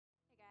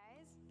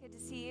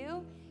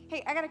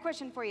Hey, I got a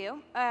question for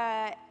you.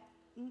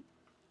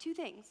 Two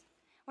things.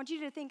 I want you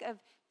to think of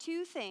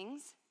two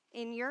things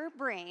in your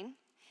brain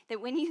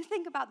that when you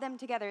think about them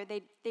together,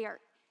 they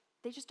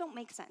just don't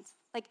make sense.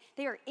 Like,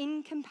 they are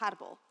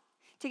incompatible.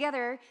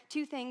 Together,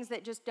 two things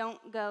that just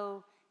don't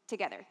go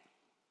together.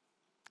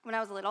 When I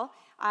was little,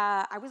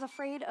 I was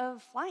afraid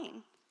of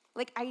flying.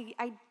 Like,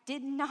 I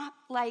did not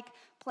like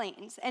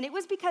planes. And it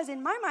was because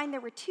in my mind,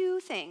 there were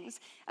two things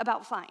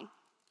about flying.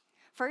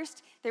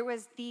 First, there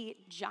was the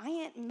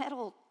giant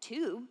metal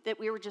tube that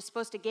we were just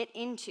supposed to get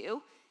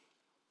into.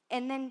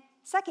 And then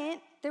second,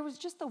 there was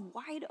just the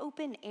wide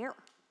open air.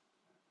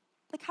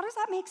 Like, how does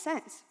that make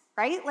sense,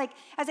 right? Like,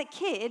 as a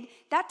kid,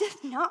 that does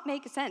not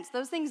make sense.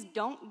 Those things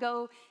don't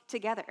go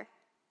together.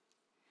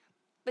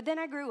 But then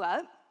I grew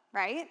up,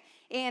 right?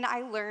 And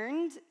I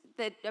learned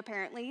that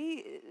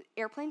apparently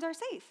airplanes are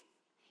safe.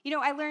 You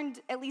know, I learned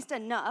at least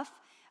enough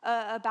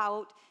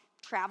about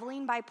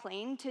traveling by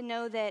plane to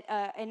know that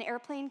an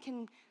airplane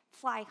can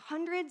fly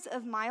hundreds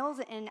of miles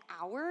an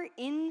hour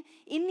in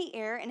the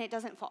air and it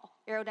doesn't fall.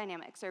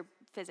 Aerodynamics or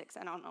physics,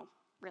 I don't know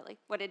really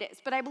what it is,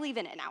 but I believe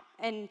in it now.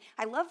 And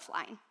I love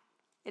flying.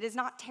 It is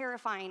not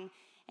terrifying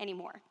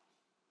anymore.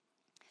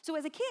 So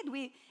as kids,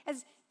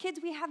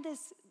 we have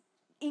this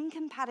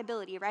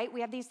incompatibility, right?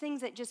 We have these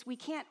things that just we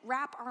can't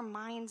wrap our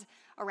minds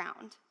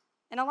around.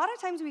 And a lot of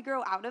times we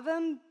grow out of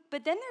them,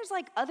 but then there's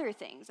like other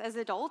things as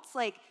adults,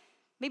 like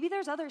maybe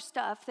there's other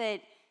stuff that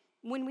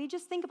when we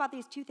just think about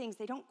these two things,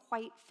 they don't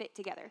quite fit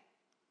together.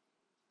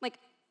 Like,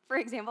 for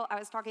example, I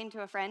was talking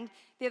to a friend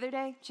the other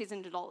day. She's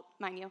an adult,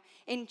 mind you,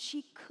 and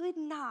she could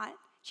not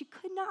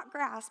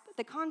grasp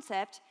the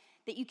concept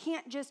that you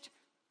can't just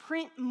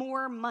print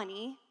more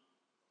money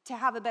to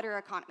have a better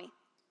economy.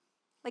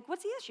 Like,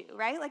 what's the issue,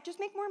 right? Like,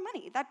 just make more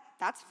money.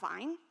 That's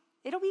fine.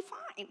 It'll be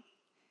fine.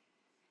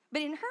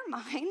 But in her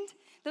mind,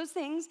 those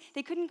things,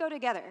 they couldn't go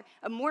together,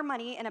 more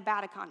money and a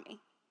bad economy.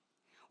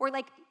 Or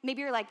like,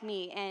 maybe you're like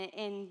me,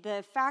 and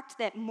the fact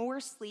that more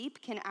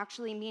sleep can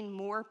actually mean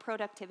more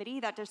productivity,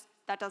 that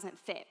doesn't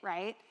fit,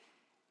 right?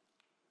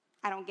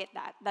 I don't get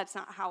that. That's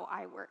not how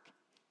I work.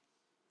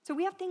 So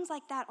we have things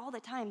like that all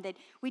the time that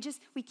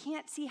we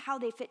can't see how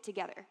they fit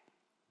together.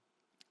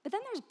 But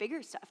then there's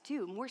bigger stuff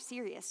too, more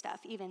serious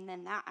stuff even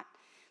than that.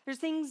 There's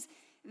things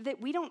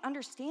that we don't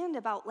understand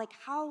about like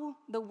how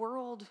the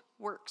world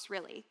works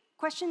really.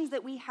 Questions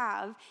that we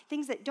have,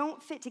 things that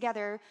don't fit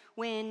together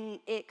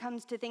when it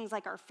comes to things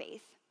like our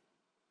faith.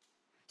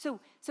 So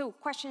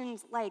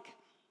questions like,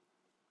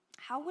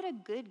 how would a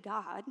good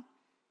God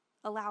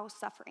allow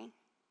suffering?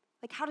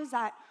 Like, how does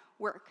that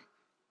work?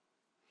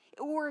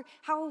 Or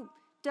how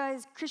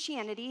does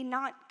Christianity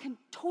not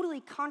totally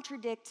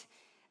contradict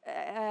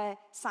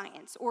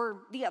science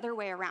or the other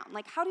way around?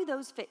 Like, how do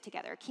those fit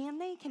together? Can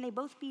they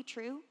both be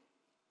true?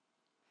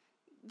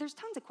 There's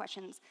tons of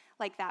questions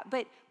like that,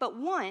 but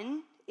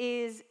one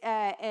is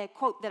a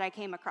quote that I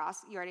came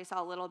across. You already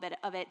saw a little bit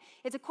of it.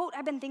 It's a quote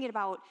I've been thinking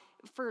about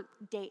for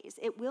days.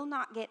 It will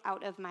not get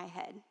out of my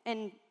head.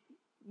 And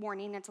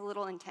warning, it's a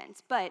little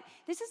intense, but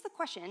this is the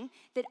question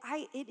that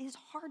it is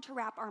hard to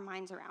wrap our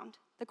minds around.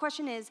 The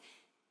question is,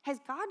 has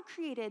God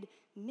created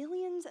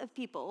millions of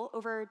people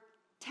over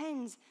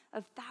tens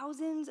of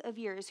thousands of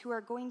years who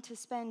are going to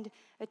spend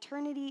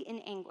eternity in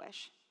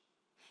anguish?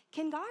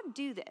 Can God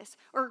do this,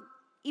 or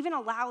even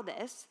allow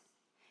this,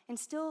 and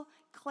still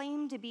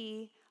claim to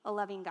be a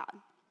loving God?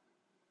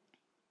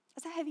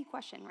 That's a heavy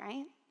question,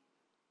 right?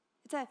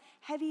 It's a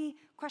heavy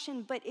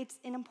question, but it's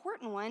an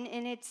important one,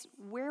 and it's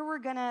where we're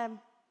going to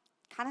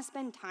kind of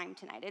spend time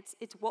tonight.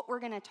 It's what we're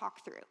going to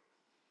talk through.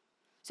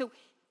 So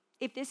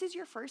if this is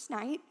your first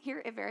night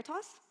here at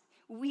Veritas,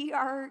 we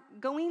are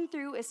going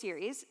through a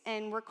series,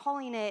 and we're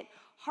calling it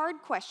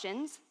Hard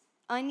Questions,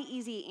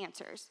 Uneasy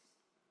Answers.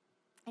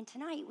 And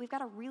tonight, we've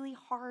got a really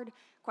hard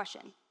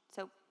question.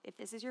 So if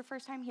this is your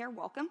first time here,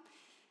 welcome.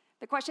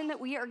 The question that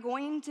we are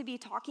going to be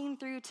talking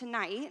through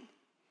tonight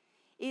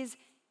is,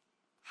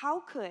 how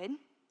could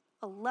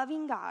a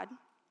loving God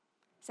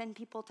send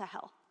people to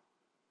hell?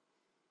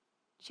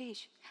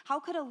 Sheesh. How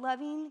could a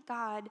loving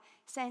God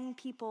send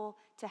people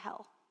to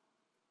hell?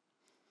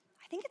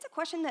 I think it's a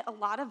question that a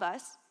lot of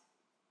us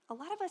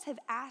have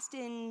asked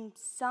in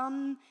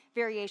some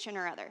variation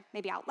or other,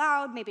 maybe out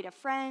loud, maybe to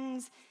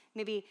friends,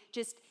 maybe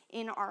just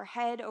in our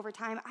head over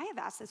time. I have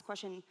asked this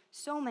question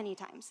so many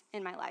times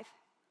in my life,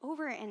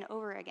 over and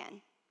over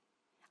again.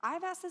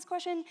 I've asked this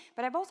question,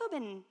 but I've also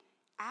been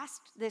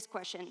asked this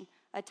question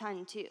a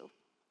ton too.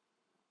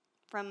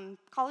 From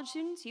college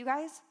students, you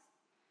guys,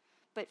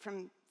 but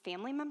from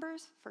family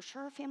members, for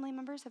sure family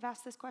members have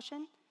asked this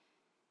question.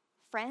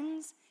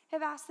 Friends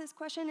have asked this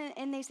question,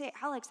 and they say,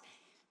 Alex,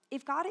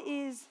 if God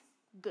is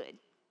good,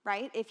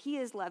 right? If he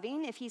is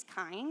loving, if he's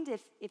kind,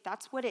 if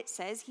that's what it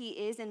says he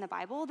is in the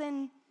Bible,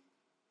 then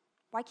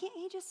why can't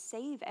he just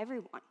save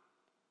everyone?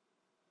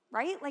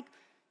 Right? Like,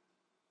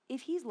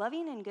 if he's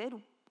loving and good,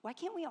 why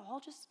can't we all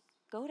just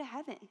go to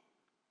heaven?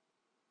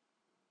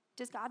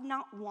 Does God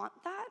not want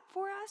that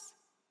for us?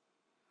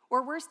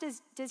 Or worse,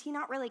 does he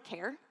not really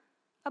care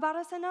about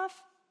us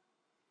enough?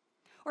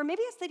 Or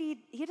maybe it's that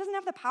he doesn't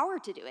have the power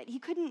to do it. He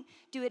couldn't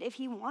do it if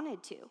he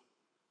wanted to.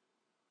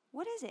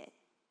 What is it?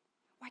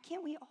 Why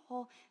can't we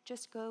all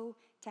just go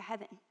to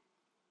heaven?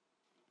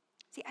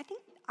 See,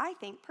 I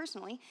think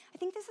personally, I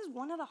think this is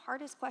one of the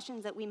hardest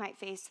questions that we might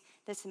face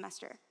this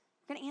semester.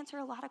 We're going to answer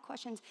a lot of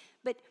questions,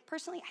 but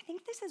personally, I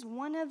think this is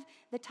one of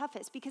the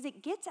toughest because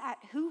it gets at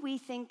who we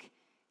think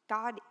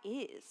God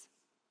is.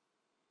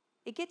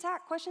 It gets at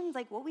questions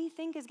like what we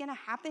think is going to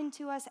happen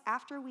to us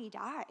after we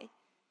die.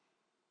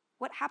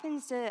 What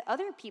happens to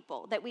other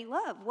people that we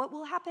love? What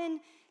will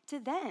happen to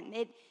them?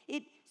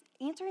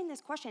 Answering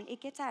this question, it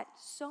gets at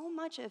so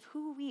much of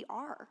who we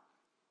are.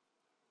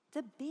 It's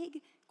a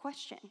big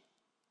question.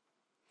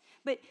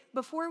 But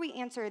before we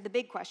answer the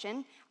big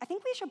question, I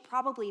think we should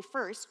probably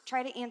first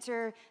try to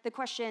answer the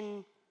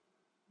question,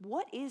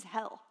 what is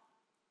hell?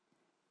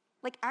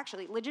 Like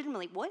actually,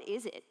 legitimately, what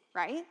is it,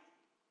 right?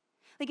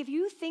 Like if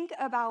you think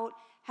about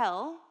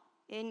hell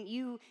and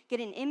you get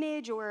an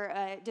image or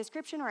a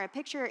description or a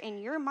picture in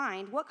your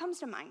mind, what comes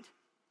to mind?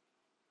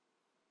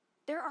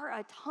 There are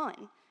a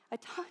ton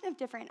of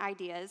different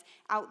ideas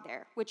out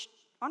there, which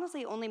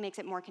honestly only makes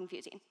it more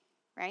confusing,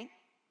 right?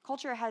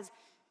 Culture has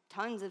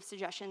tons of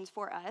suggestions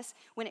for us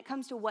when it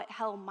comes to what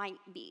hell might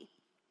be.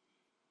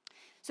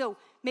 So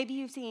maybe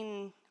you've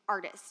seen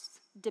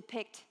artists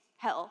depict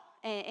hell,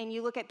 and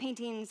you look at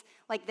paintings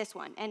like this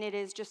one, and it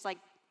is just like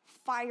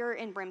fire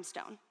and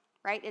brimstone,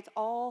 right? It's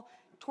all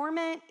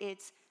torment,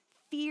 it's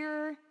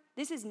fear.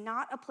 This is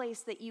not a place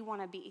that you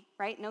want to be,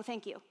 right? No,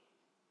 thank you.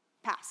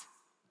 Pass.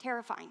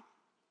 Terrifying.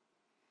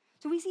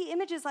 So we see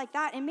images like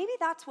that, and maybe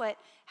that's what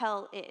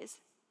hell is.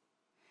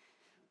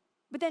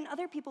 But then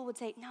other people would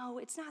say, no,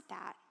 it's not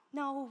that.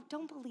 No,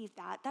 don't believe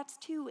that. That's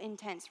too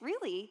intense.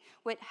 Really,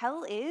 what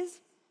hell is,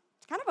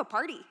 it's kind of a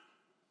party,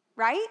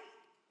 right?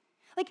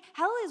 Like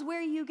hell is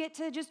where you get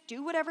to just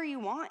do whatever you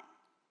want.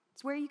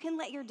 It's where you can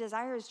let your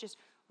desires just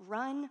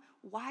run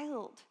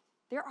wild.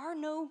 There are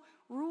no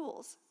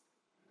rules.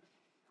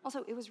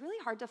 Also, it was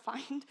really hard to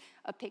find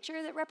a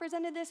picture that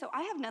represented this, so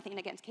I have nothing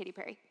against Katy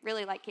Perry.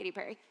 Really like Katy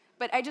Perry.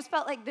 But I just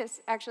felt like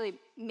this actually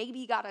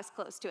maybe got us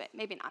close to it.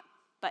 Maybe not,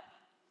 but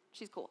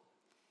she's cool.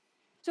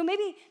 So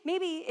maybe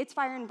it's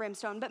fire and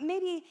brimstone, but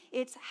maybe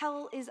it's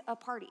hell is a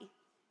party.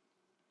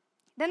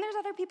 Then there's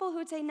other people who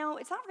would say, no,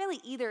 it's not really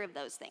either of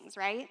those things,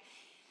 right?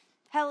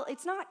 Hell,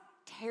 it's not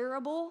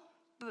terrible,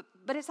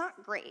 but it's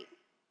not great,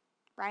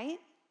 right?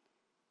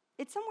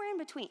 It's somewhere in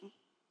between.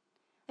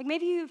 Like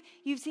maybe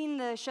you've seen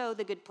the show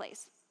The Good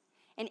Place,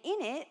 and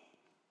in it,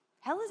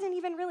 hell isn't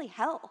even really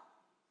hell.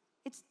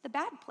 It's the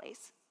bad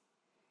place.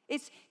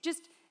 It's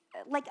just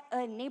like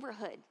a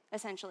neighborhood,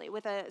 essentially,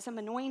 with some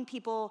annoying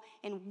people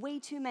and way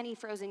too many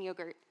frozen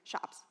yogurt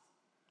shops.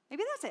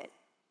 Maybe that's it.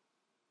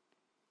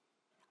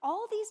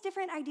 All these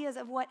different ideas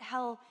of what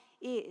hell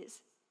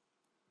is,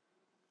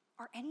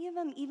 are any of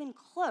them even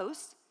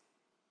close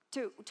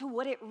to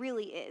what it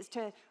really is,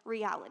 to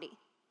reality?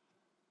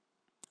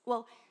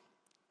 Well,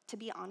 to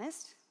be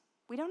honest,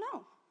 we don't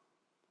know.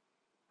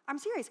 I'm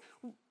serious.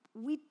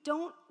 We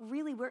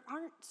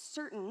aren't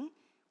certain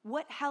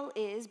what hell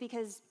is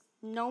because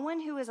no one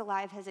who is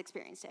alive has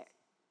experienced it.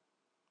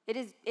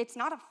 It's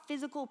not a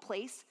physical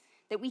place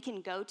that we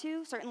can go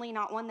to, certainly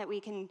not one that we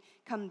can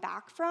come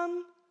back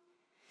from.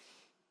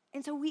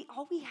 And so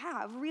all we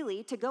have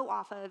really to go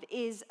off of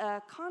is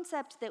a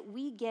concept that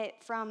we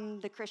get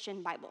from the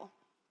Christian Bible.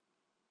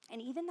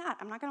 And even that,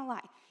 I'm not gonna lie,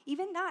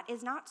 even that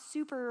is not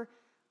super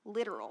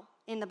literal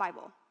in the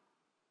Bible.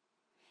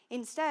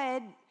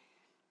 Instead,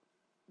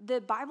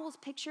 the Bible's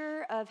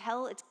picture of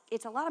hell,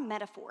 it's a lot of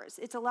metaphors.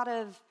 It's a lot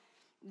of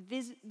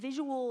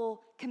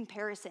visual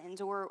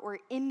comparisons or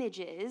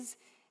images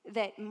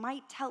that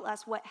might tell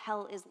us what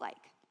hell is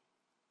like.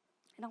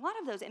 And a lot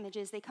of those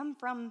images, they come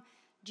from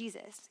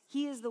Jesus.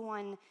 He is the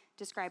one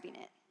describing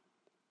it.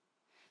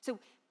 So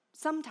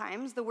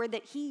sometimes the word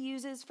that he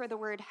uses for the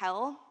word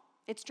hell,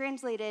 it's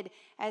translated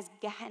as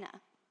Gehenna.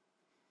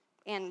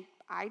 And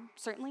I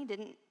certainly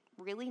didn't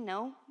really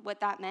know what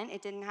that meant.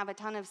 It didn't have a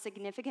ton of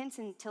significance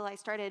until I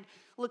started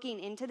looking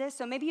into this,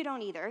 so maybe you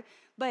don't either.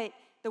 But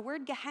the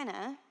word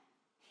Gehenna,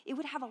 it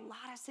would have a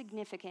lot of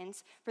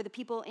significance for the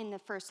people in the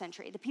first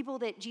century, the people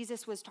that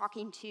Jesus was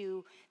talking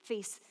to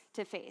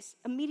face.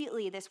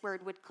 Immediately, this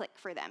word would click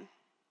for them.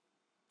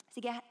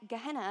 See,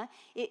 Gehenna,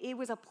 it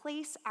was a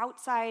place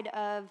outside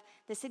of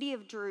the city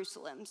of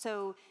Jerusalem,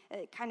 so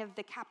kind of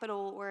the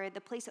capital or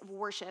the place of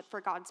worship for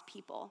God's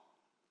people.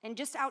 And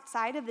just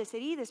outside of the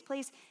city, this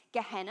place,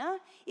 Gehenna,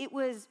 it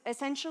was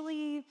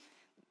essentially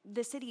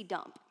the city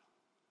dump.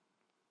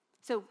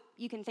 So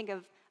you can think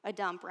of a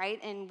dump, right?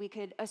 And we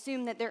could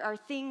assume that there are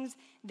things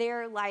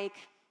there like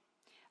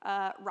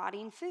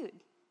rotting food,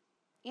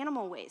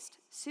 animal waste,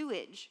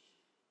 sewage,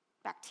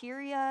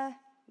 bacteria,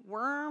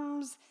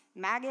 worms,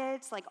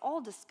 maggots, like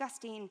all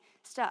disgusting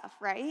stuff,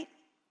 right?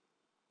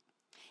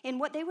 And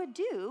what they would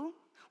do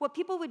what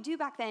people would do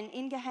back then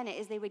in Gehenna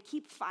is they would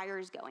keep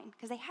fires going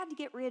because they had to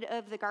get rid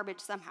of the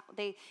garbage somehow.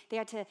 They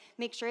had to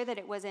make sure that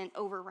it wasn't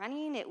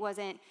overrunning, it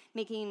wasn't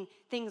making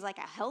things like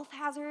a health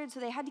hazard,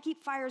 so they had to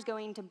keep fires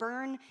going to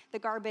burn the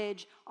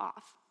garbage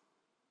off.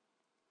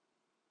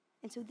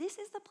 And so this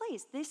is the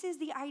place, this is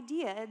the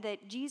idea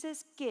that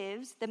Jesus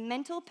gives, the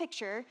mental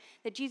picture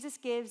that Jesus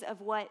gives of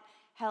what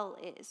hell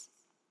is.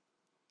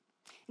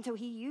 And so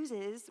he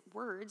uses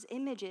words,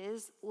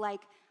 images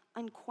like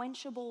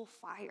unquenchable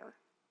fire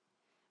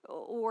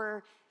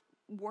or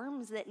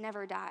worms that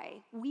never die,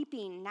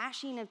 weeping,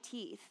 gnashing of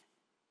teeth.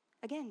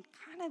 Again,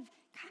 kind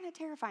of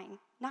terrifying.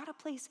 Not a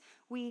place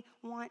we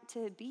want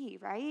to be,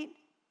 right?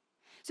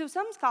 So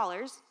some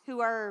scholars who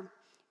are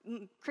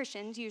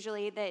Christians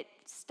usually that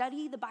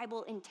study the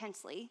Bible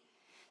intensely,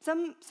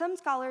 some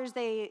scholars,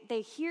 they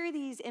hear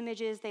these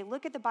images, they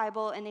look at the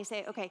Bible, and they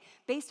say, okay,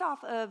 based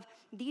off of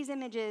these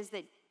images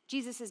that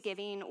Jesus is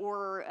giving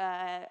or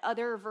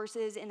other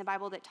verses in the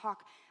Bible that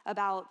talk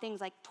about things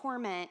like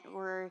torment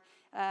or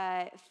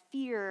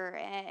fear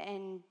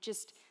and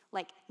just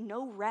like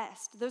no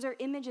rest, those are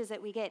images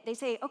that we get. They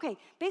say, okay,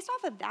 based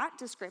off of that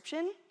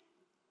description,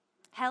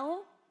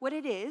 hell, what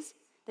it is,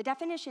 the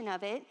definition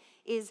of it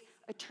is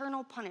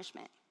eternal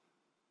punishment.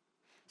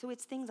 So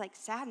it's things like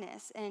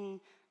sadness and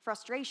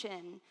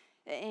frustration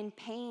and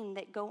pain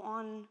that go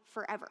on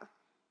forever.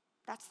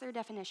 That's their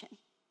definition.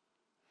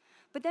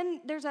 But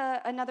then there's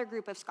another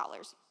group of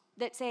scholars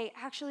that say,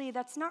 actually,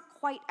 that's not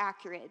quite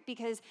accurate,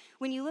 because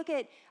when you look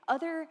at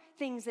other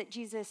things that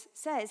Jesus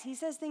says, he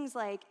says things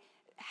like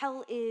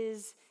hell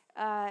is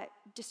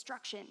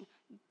destruction,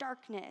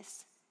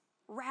 darkness,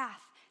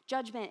 wrath,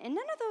 judgment, and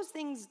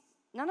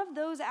none of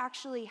those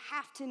actually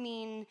have to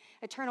mean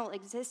eternal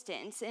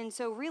existence. And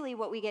so really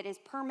what we get is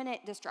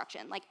permanent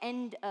destruction, like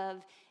end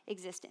of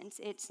existence.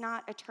 It's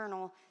not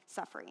eternal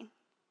suffering.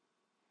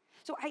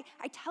 So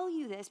I tell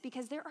you this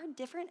because there are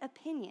different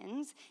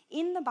opinions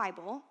in the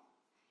Bible,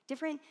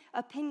 different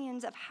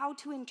opinions of how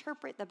to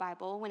interpret the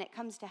Bible when it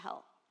comes to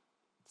hell.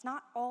 It's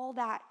not all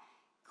that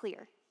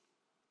clear.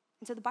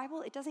 And so the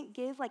Bible, it doesn't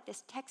give like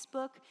this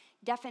textbook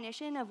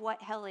definition of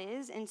what hell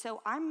is. And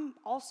so I'm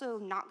also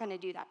not going to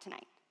do that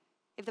tonight.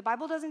 If the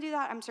Bible doesn't do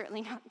that, I'm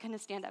certainly not going to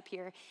stand up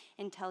here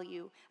and tell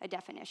you a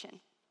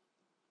definition.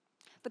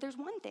 But there's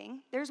one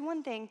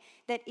thing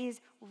that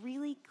is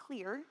really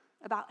clear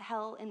about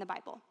hell in the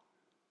Bible.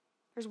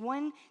 There's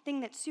one thing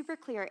that's super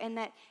clear, and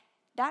that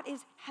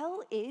is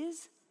hell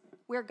is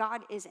where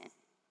God isn't.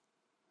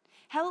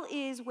 Hell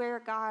is where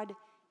God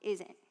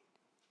isn't.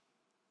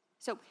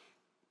 So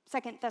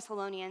 2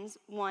 Thessalonians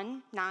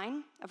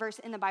 1:9, a verse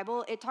in the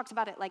Bible, it talks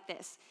about it like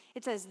this.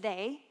 It says,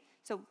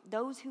 so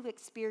those who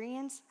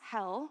experience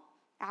hell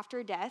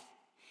after death,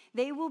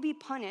 they will be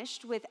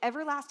punished with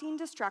everlasting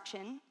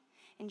destruction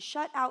and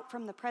shut out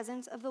from the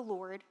presence of the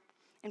Lord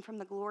and from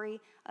the glory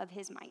of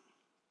his might.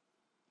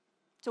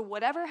 So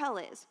whatever hell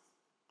is,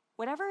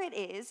 whatever it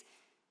is,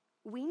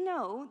 we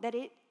know that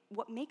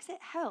what makes it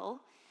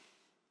hell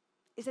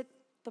is that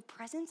the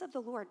presence of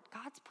the Lord,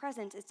 God's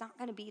presence, is not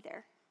going to be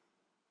there.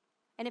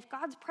 And if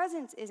God's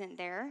presence isn't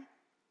there,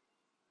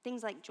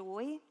 things like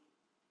joy,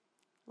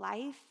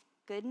 life,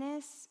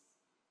 goodness,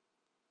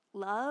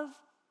 love,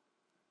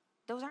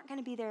 those aren't going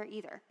to be there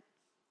either.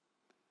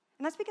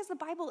 And that's because the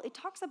Bible, it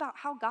talks about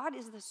how God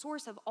is the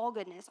source of all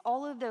goodness,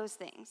 all of those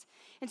things.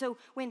 And so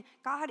when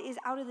God is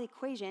out of the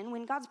equation,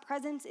 when God's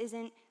presence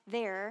isn't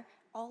there,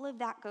 all of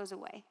that goes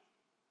away.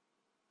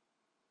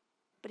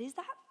 But is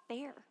that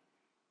fair?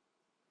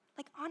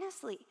 Like,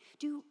 honestly,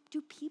 do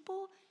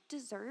people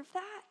deserve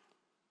that?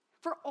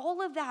 For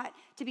all of that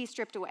to be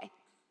stripped away?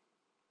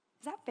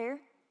 Is that fair?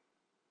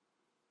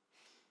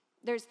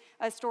 There's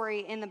a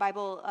story in the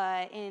Bible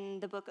in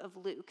the book of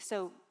Luke.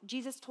 So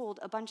Jesus told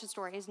a bunch of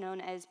stories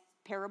known as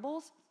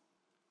parables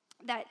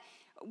that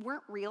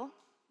weren't real,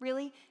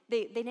 really.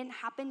 They didn't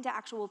happen to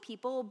actual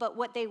people, but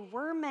what they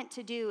were meant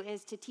to do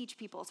is to teach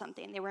people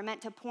something. They were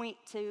meant to point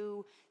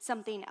to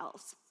something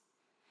else.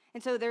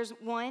 And so there's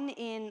one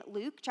in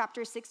Luke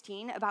chapter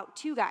 16 about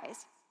two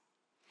guys.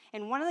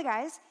 And one of the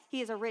guys,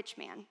 he is a rich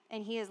man,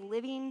 and he is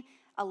living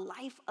a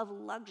life of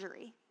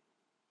luxury.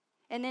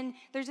 And then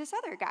there's this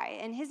other guy,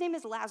 and his name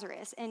is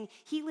Lazarus, and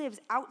he lives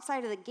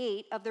outside of the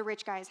gate of the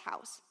rich guy's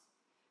house.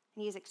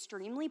 And he is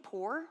extremely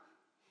poor.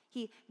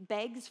 He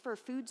begs for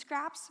food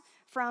scraps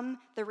from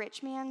the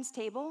rich man's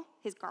table,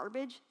 his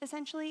garbage,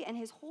 essentially, and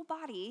his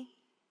body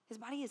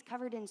is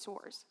covered in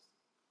sores.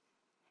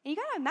 And you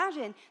gotta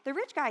imagine, the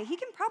rich guy, he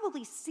can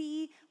probably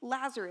see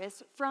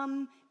Lazarus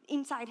from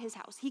inside his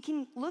house. He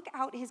can look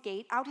out his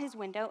gate, out his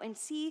window, and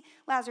see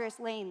Lazarus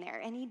laying there,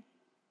 and he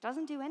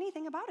doesn't do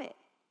anything about it.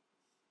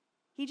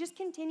 He just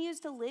continues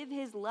to live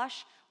his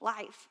lush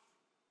life.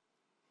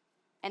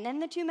 And then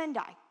the two men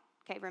die.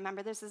 Okay,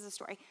 remember, this is a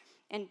story.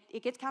 And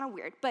it gets kind of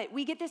weird. But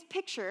we get this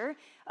picture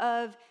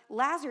of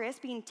Lazarus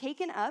being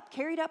taken up,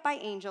 carried up by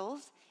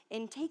angels,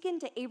 and taken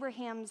to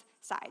Abraham's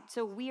side.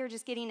 So we are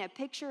just getting a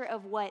picture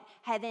of what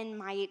heaven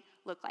might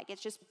look like.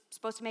 It's just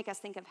supposed to make us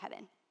think of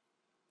heaven.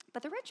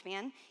 But the rich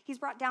man, he's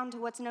brought down to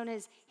what's known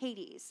as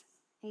Hades.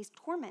 and he's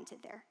tormented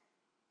there.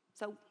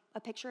 So a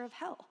picture of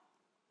hell.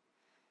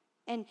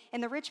 And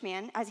the rich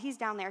man, as he's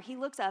down there, he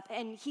looks up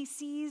and he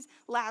sees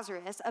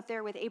Lazarus up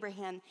there with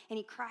Abraham, and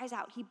he cries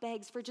out, he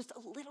begs for just a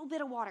little bit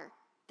of water.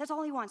 That's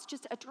all he wants,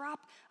 just a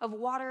drop of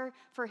water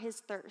for his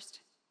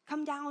thirst.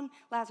 Come down,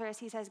 Lazarus,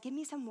 he says, give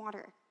me some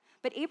water.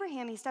 But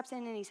Abraham, he steps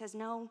in and he says,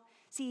 no.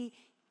 See,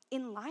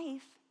 in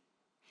life,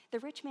 the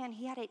rich man,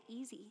 he had it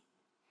easy.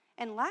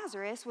 And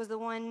Lazarus was the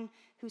one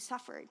who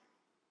suffered.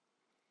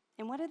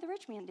 And what did the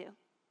rich man do?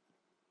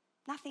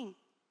 Nothing.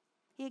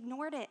 He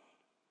ignored it.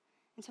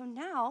 And so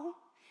now,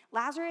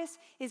 Lazarus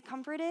is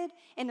comforted,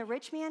 and the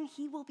rich man,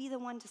 he will be the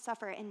one to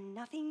suffer, and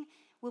nothing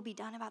will be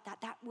done about that.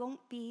 That won't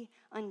be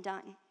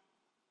undone.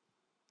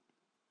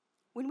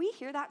 When we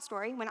hear that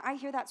story, when I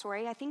hear that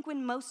story, I think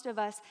when most of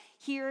us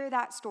hear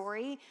that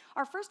story,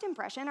 our first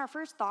impression, our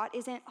first thought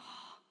isn't,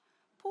 oh,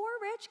 poor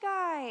rich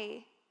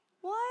guy.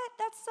 What?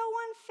 That's so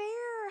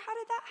unfair. How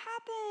did that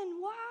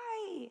happen?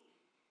 Why?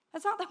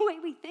 That's not the way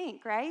we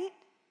think, right?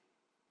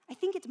 I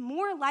think it's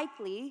more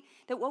likely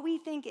that what we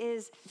think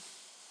is,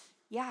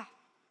 yeah,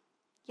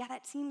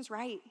 that seems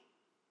right.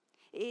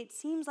 It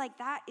seems like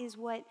that is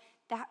what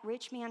that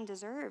rich man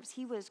deserves.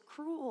 He was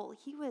cruel.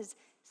 He was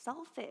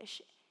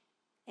selfish.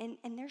 And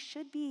there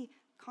should be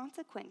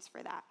consequence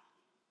for that.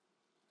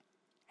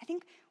 I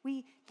think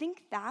we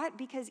think that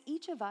because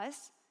each of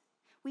us,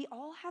 we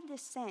all have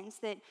this sense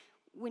that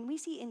when we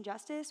see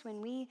injustice,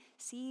 when we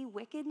see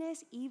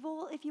wickedness,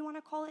 evil, if you want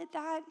to call it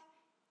that,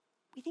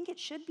 we think it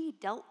should be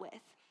dealt with.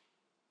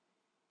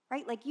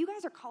 Right? Like, you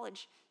guys are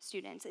college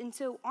students, and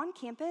so on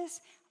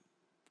campus,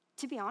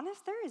 to be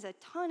honest, there is a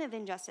ton of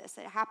injustice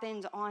that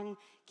happens on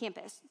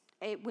campus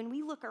when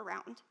we look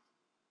around.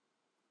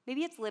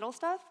 Maybe it's little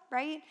stuff,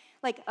 right?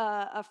 Like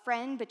a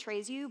friend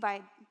betrays you by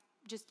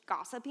just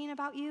gossiping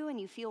about you and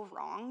you feel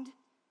wronged.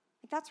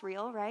 Like, that's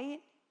real, right?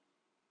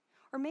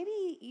 Or maybe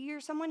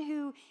you're someone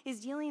who is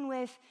dealing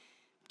with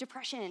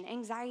depression,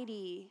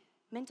 anxiety,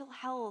 mental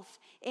health,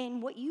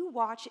 and what you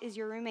watch is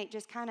your roommate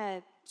just kind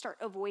of start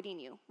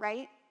avoiding you,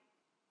 right?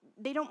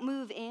 They don't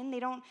move in, they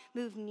don't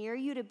move near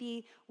you to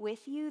be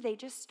with you, they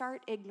just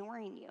start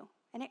ignoring you,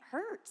 and it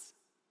hurts.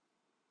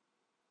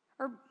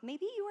 Or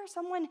maybe you are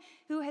someone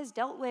who has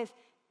dealt with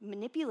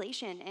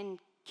manipulation and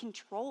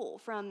control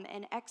from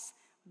an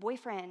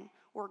ex-boyfriend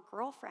or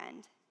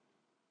girlfriend.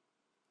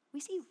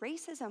 We see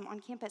racism on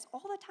campus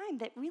all the time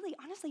that really,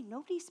 honestly,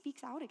 nobody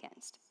speaks out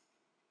against.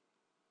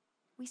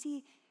 We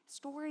see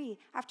story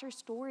after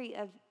story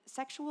of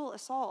sexual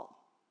assault.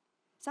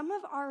 Some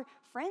of our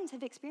friends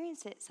have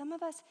experienced it. Some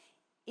of us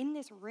in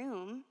this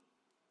room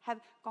have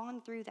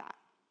gone through that.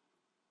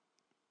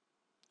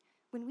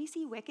 When we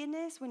see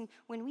wickedness, when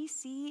we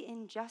see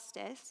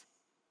injustice,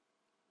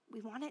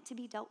 we want it to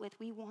be dealt with.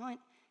 We want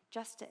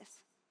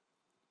justice.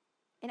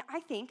 And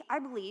I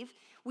believe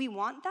we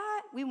want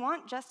that. We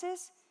want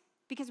justice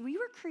because we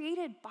were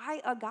created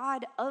by a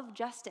God of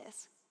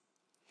justice.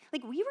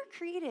 Like, we were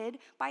created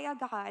by a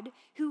God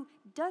who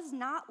does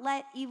not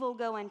let evil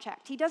go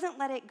unchecked. He doesn't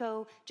let it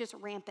go just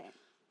rampant.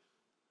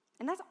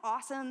 And that's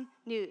awesome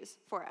news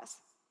for us.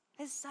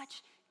 That's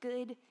such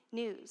good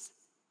news.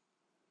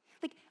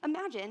 Like,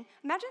 imagine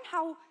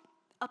how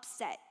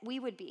upset we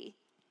would be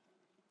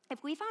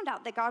if we found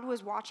out that God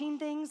was watching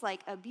things like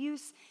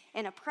abuse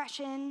and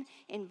oppression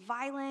and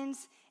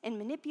violence and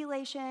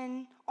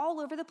manipulation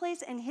all over the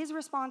place, and his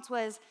response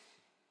was,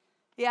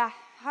 yeah,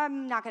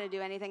 I'm not going to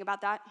do anything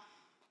about that.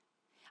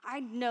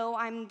 I know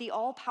I'm the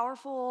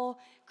all-powerful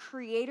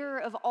creator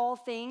of all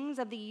things,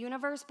 of the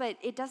universe, but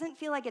it doesn't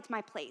feel like it's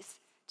my place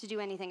to do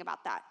anything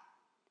about that.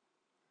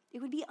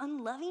 It would be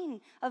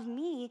unloving of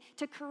me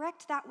to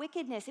correct that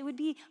wickedness. It would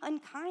be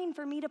unkind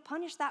for me to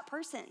punish that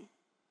person.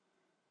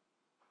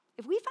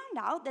 If we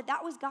found out that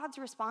that was God's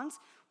response,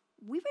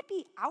 we would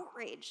be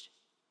outraged,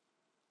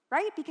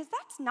 right? Because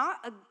that's not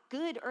a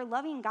good or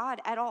loving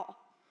God at all.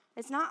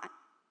 It's not.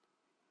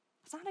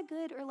 It's not a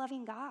good or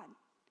loving God.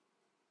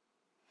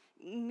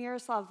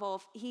 Miroslav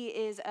Volf, he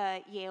is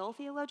a Yale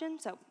theologian,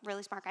 so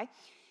really smart guy.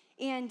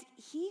 And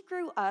he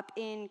grew up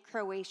in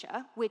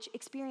Croatia, which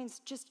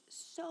experienced just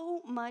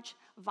so much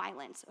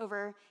violence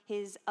over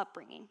his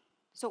upbringing.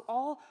 So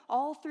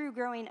all through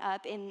growing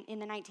up in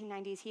the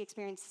 1990s, he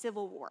experienced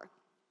civil war.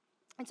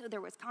 And so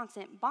there was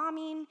constant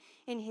bombing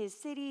in his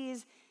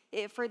cities.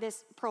 For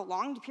this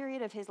prolonged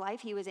period of his life,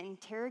 he was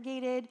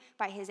interrogated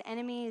by his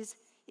enemies.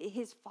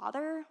 His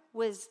father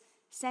was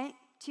sent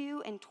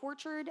to and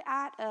tortured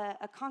at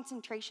a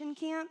concentration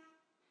camp.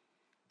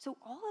 So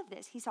all of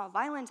this, he saw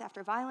violence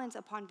after violence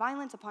upon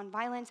violence upon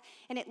violence,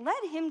 and it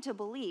led him to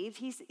believe,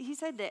 he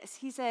said this,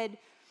 he said,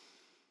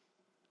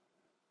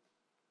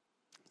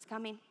 it's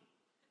coming.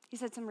 He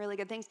said some really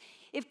good things.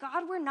 If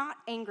God were not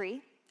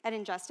angry at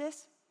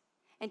injustice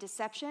and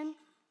deception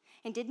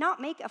and did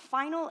not make a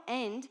final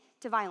end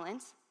to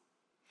violence,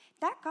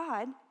 that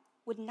God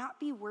would not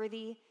be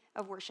worthy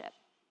of worship.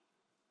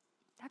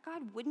 That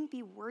God wouldn't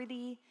be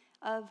worthy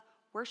of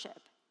worship.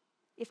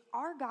 If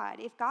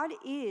God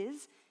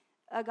is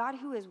a God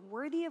who is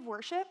worthy of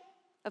worship,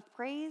 of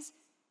praise,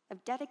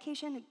 of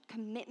dedication,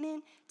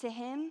 commitment to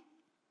him,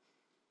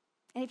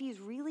 and if he's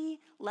really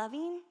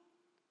loving,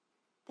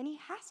 then he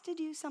has to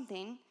do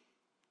something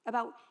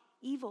about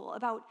evil,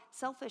 about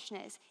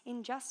selfishness,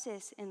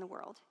 injustice in the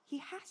world. He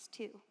has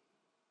to.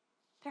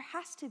 There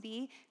has to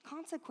be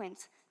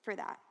consequence for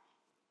that.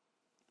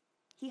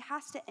 He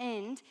has to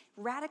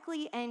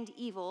radically end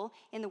evil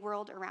in the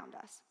world around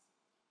us.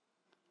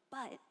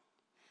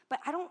 But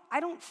I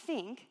don't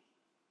think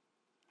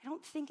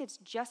it's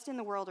just in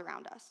the world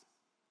around us.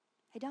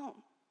 I don't.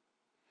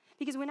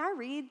 Because when I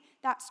read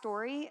that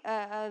story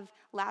of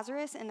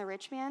Lazarus and the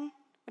rich man,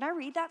 when I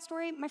read that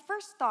story, my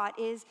first thought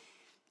is,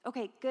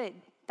 okay, good.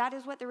 That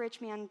is what the rich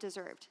man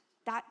deserved.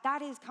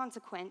 That is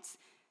consequence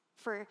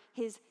for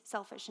his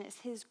selfishness,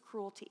 his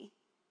cruelty.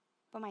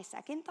 But my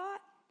second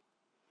thought,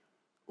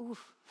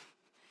 oof,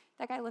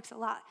 that guy looks a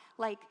lot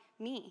like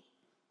me.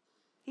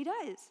 He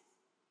does.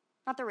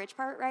 Not the rich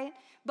part, right?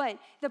 But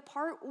the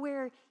part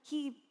where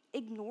he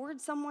ignored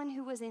someone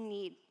who was in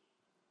need.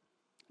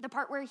 The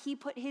part where he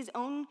put his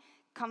own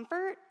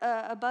comfort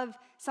above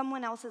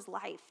someone else's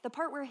life. The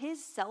part where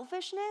his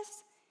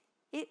selfishness,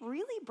 it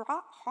really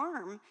brought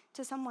harm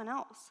to someone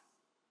else.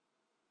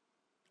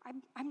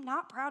 I'm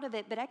not proud of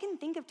it, but I can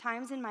think of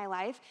times in my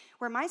life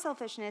where my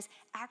selfishness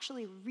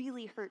actually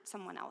really hurt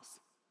someone else.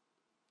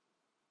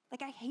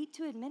 Like, I hate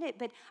to admit it,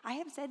 but I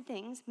have said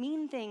things,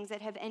 mean things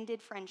that have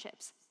ended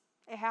friendships.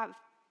 I have.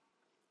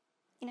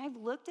 And I've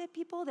looked at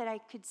people that I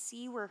could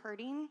see were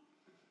hurting,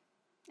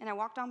 and I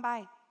walked on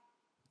by.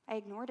 I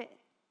ignored it.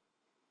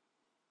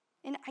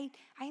 And I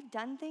have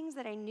done things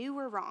that I knew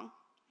were wrong.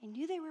 I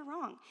knew they were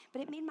wrong,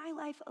 but it made my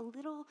life a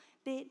little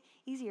bit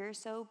easier,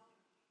 so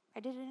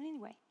I did it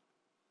anyway.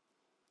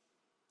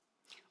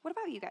 What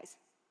about you guys?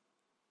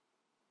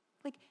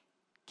 Like,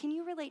 can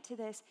you relate to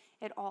this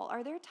at all?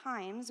 Are there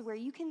times where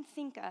you can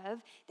think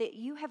of that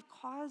you have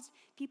caused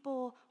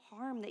people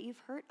harm, that you've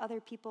hurt other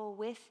people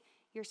with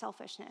your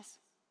selfishness?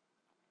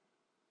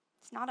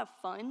 It's not a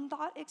fun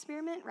thought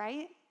experiment,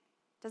 right?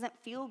 Doesn't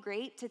feel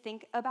great to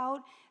think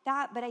about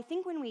that, but I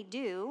think when we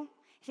do,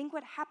 I think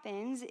what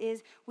happens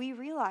is we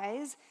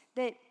realize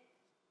that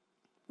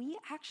we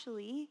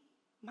actually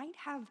might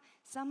have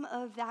some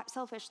of that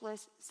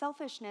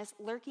selfishness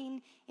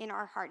lurking in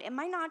our heart. It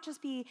might not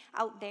just be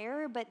out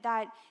there, but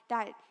that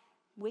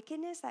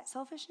wickedness, that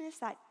selfishness,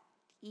 that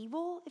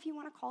evil, if you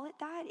want to call it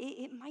that,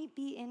 it might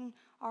be in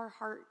our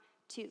heart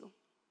too.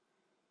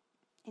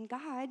 And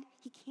God,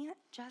 he can't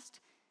just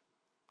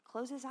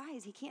close his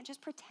eyes. He can't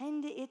just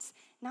pretend it's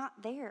not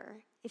there.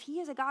 If he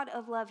is a God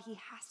of love, he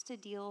has to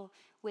deal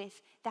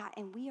with that,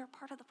 and we are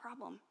part of the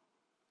problem.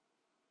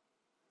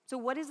 So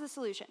what is the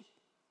solution?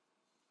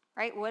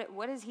 Right?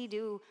 What does he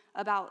do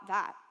about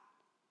that?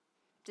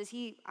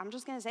 I'm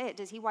just going to say it,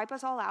 does he wipe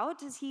us all out?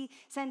 Does he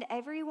send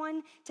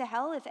everyone to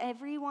hell if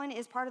everyone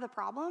is part of the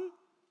problem?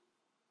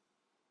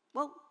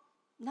 Well,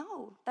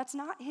 no, that's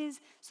not his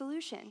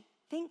solution.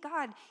 Thank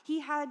God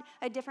he had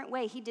a different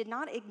way. He did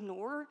not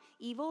ignore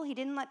evil. He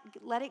didn't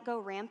let it go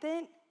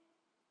rampant.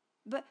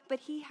 But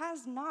he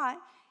has not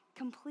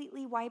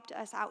completely wiped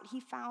us out. He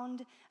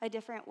found a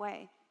different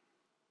way.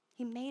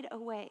 He made a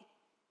way.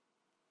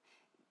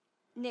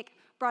 Nick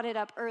brought it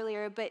up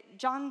earlier, but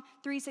John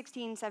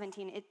 3:16,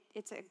 17,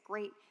 it's a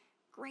great,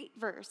 great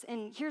verse.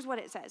 And here's what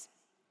it says.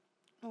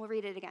 We'll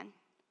read it again.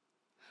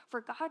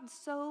 For God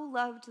so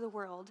loved the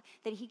world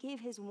that he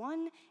gave his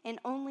one and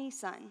only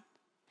Son,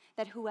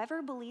 that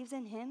whoever believes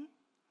in him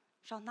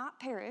shall not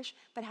perish,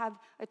 but have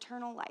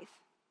eternal life.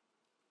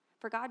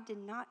 For God did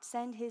not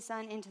send his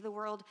Son into the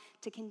world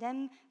to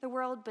condemn the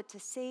world, but to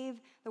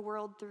save the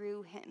world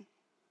through him.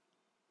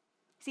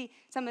 See,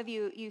 some of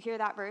you hear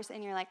that verse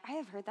and you're like, I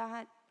have heard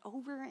that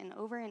over and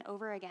over and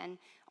over again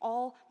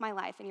all my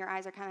life, and your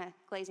eyes are kind of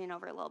glazing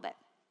over a little bit.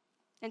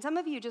 And some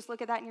of you just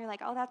look at that and you're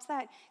like, oh, that's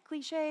that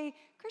cliche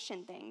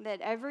Christian thing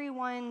that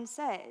everyone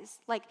says.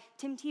 Like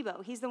Tim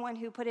Tebow, he's the one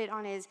who put it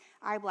on his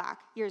eye black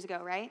years ago,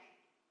 right?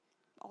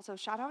 Also,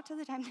 shout out to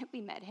the time that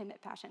we met him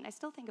at Passion. I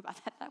still think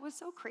about that. That was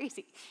so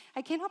crazy.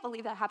 I cannot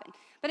believe that happened.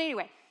 But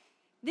anyway,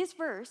 this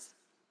verse,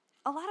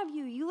 a lot of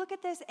you look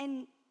at this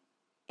and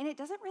it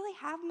doesn't really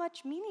have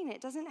much meaning. It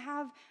doesn't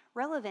have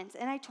relevance.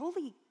 And I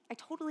totally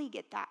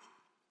get that.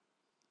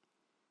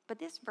 But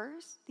these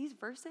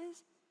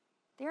verses,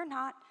 they're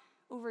not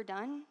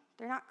overdone.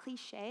 They're not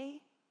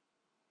cliche.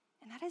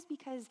 And that is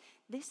because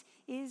this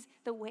is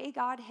the way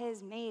God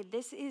has made.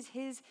 This is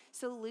his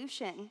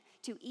solution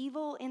to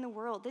evil in the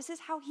world. This is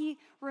how he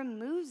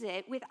removes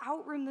it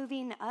without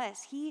removing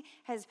us. He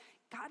has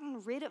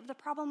gotten rid of the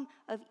problem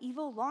of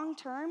evil long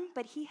term,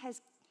 but he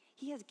has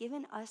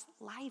given us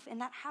life. And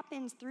that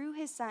happens through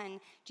his Son,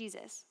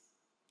 Jesus,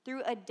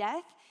 through a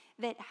death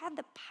that had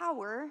the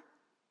power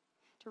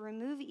to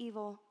remove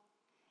evil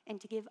and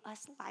to give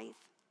us life.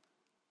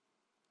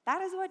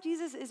 That is what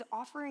Jesus is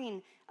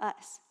offering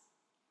us.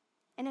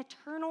 An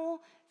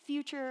eternal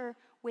future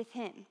with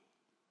him.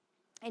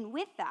 And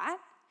with that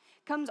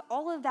comes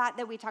all of that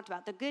we talked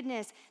about, the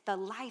goodness, the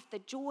life, the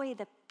joy,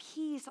 the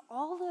peace,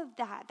 all of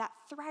that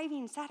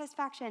thriving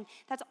satisfaction,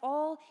 that's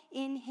all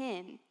in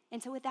him.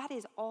 And so that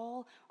is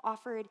all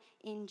offered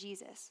in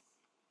Jesus.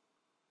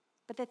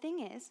 But the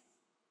thing is,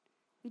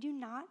 we do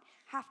not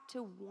have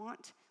to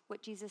want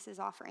what Jesus is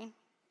offering.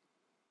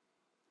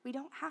 We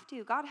don't have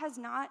to. God has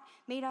not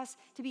made us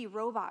to be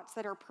robots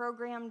that are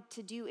programmed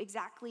to do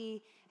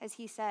exactly as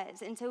he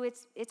says. And so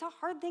it's a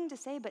hard thing to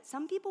say, but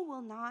some people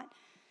will not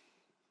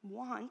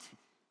want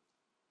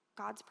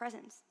God's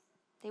presence.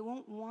 They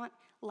won't want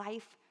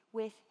life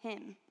with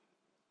him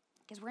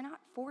because we're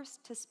not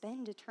forced to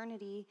spend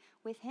eternity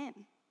with him.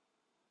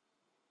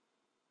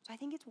 So I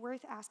think it's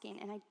worth asking,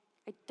 and I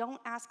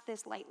don't ask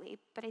this lightly,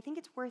 but I think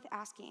it's worth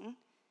asking,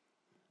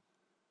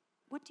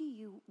 what do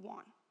you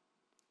want?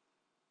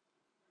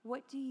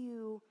 What do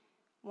you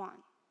want?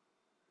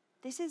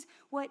 This is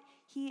what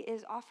he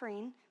is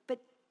offering, but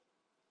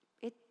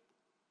it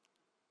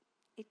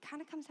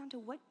kind of comes down to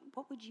what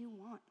would you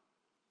want?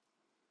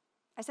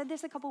 I said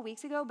this a couple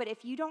weeks ago, but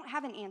if you don't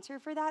have an answer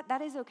for that,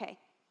 that is okay.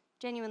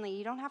 Genuinely,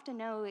 you don't have to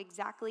know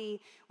exactly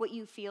what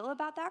you feel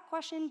about that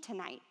question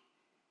tonight.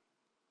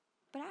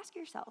 But ask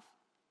yourself,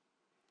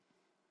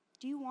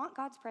 do you want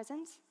God's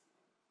presence?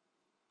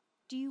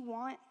 Do you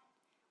want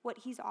what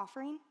he's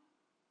offering?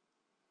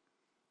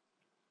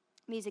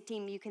 Music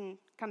team, you can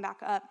come back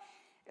up.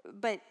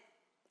 But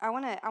I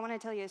want to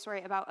tell you a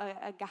story about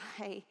a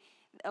guy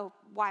a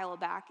while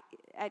back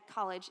at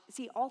college.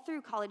 See, all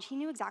through college, he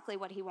knew exactly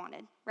what he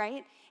wanted,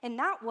 right? And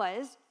that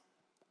was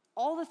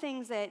all the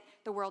things that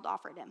the world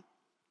offered him.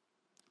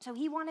 So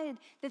he wanted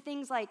the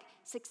things like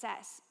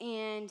success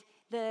and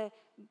the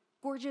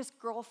gorgeous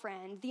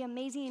girlfriend, the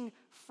amazing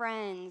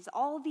friends,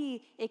 all the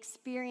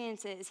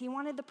experiences. He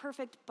wanted the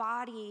perfect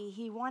body.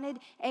 He wanted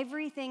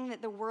everything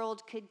that the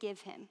world could give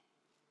him.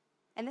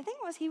 And the thing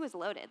was, he was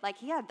loaded. Like,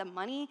 he had the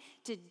money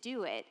to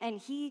do it. And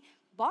he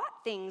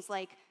bought things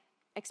like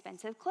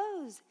expensive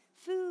clothes,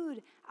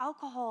 food,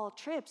 alcohol,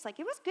 trips. Like,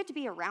 it was good to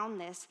be around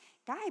this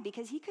guy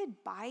because he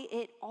could buy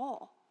it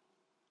all.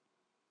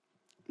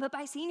 But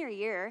by senior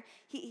year,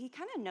 he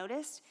kind of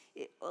noticed,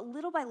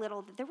 little by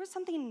little, that there was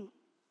something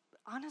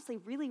honestly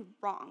really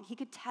wrong. He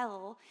could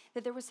tell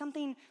that there was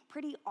something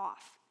pretty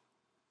off.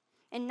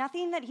 And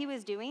nothing that he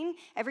was doing,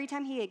 every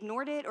time he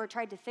ignored it or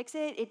tried to fix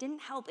it, it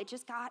didn't help. It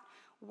just got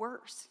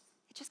worse.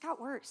 It just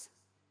got worse.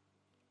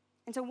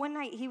 And so one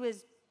night he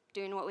was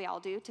doing what we all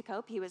do to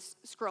cope. He was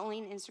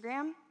scrolling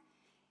Instagram,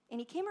 and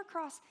he came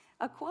across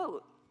a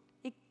quote.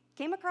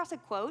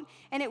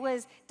 And it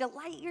was,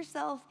 "Delight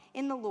yourself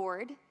in the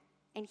Lord,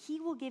 and he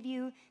will give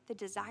you the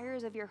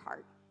desires of your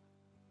heart."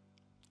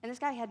 And this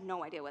guy had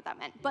no idea what that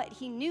meant, but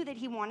he knew that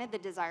he wanted the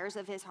desires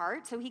of his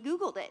heart, so he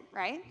Googled it,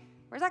 right?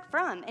 Where's that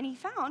from? And he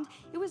found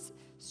it was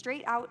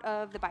straight out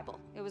of the Bible.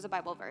 It was a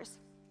Bible verse.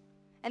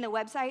 And the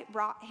website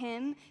brought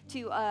him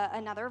to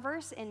another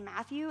verse in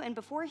Matthew, and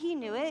before he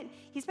knew it,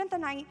 he spent the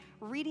night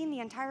reading the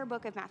entire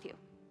book of Matthew,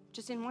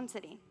 just in one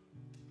sitting.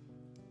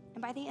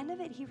 And by the end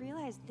of it, he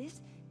realized this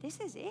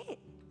is it.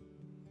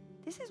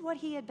 This is what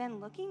he had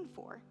been looking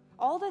for.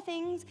 All the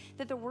things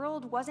that the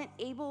world wasn't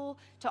able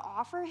to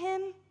offer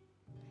him,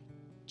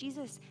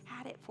 Jesus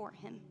had it for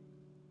him.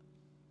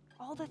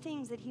 All the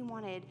things that he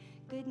wanted,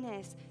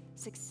 goodness,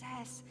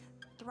 success,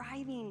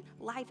 thriving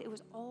life, it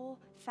was all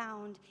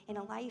found in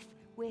a life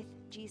with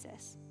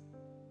Jesus.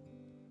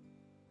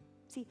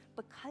 See,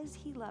 because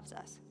he loves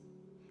us,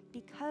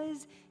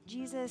 because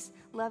Jesus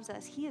loves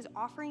us, he is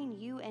offering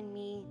you and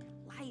me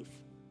life.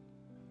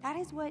 That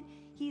is what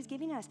he's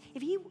giving us.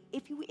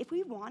 If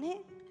we want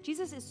it,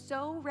 Jesus is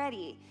so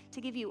ready to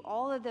give you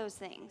all of those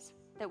things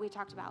that we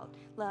talked about: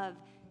 love,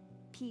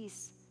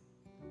 peace,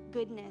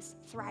 goodness,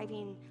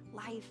 thriving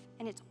life,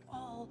 and it's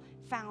all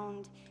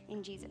found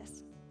in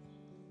Jesus.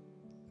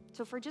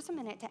 So for just a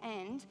minute to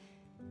end,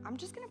 I'm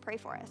just going to pray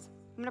for us.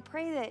 I'm going to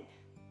pray that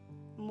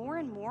more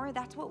and more,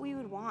 that's what we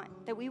would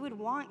want, that we would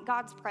want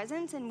God's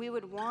presence and we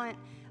would want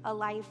a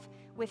life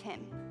with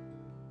him.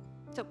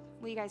 So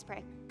will you guys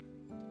pray?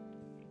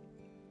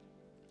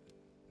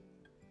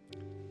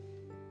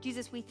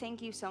 Jesus, we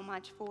thank you so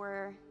much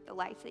for the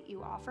life that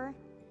you offer.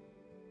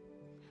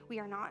 We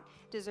are not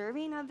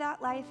deserving of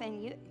that life,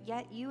 and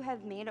yet you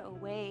have made a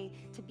way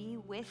to be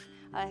with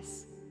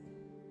us.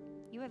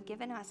 You have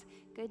given us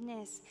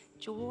goodness,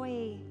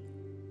 joy,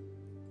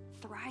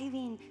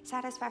 thriving,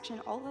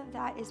 satisfaction. All of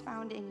that is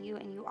found in you,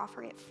 and you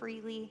offer it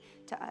freely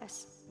to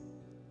us.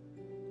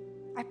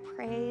 I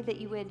pray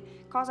that you would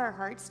cause our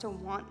hearts to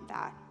want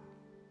that,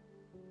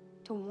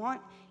 to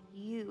want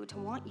you, to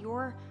want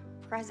your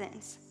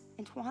presence,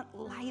 and to want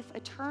life,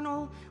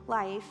 eternal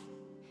life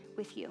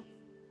with you.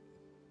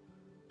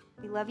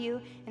 We love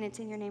you, and it's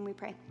in your name we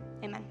pray.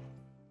 Amen.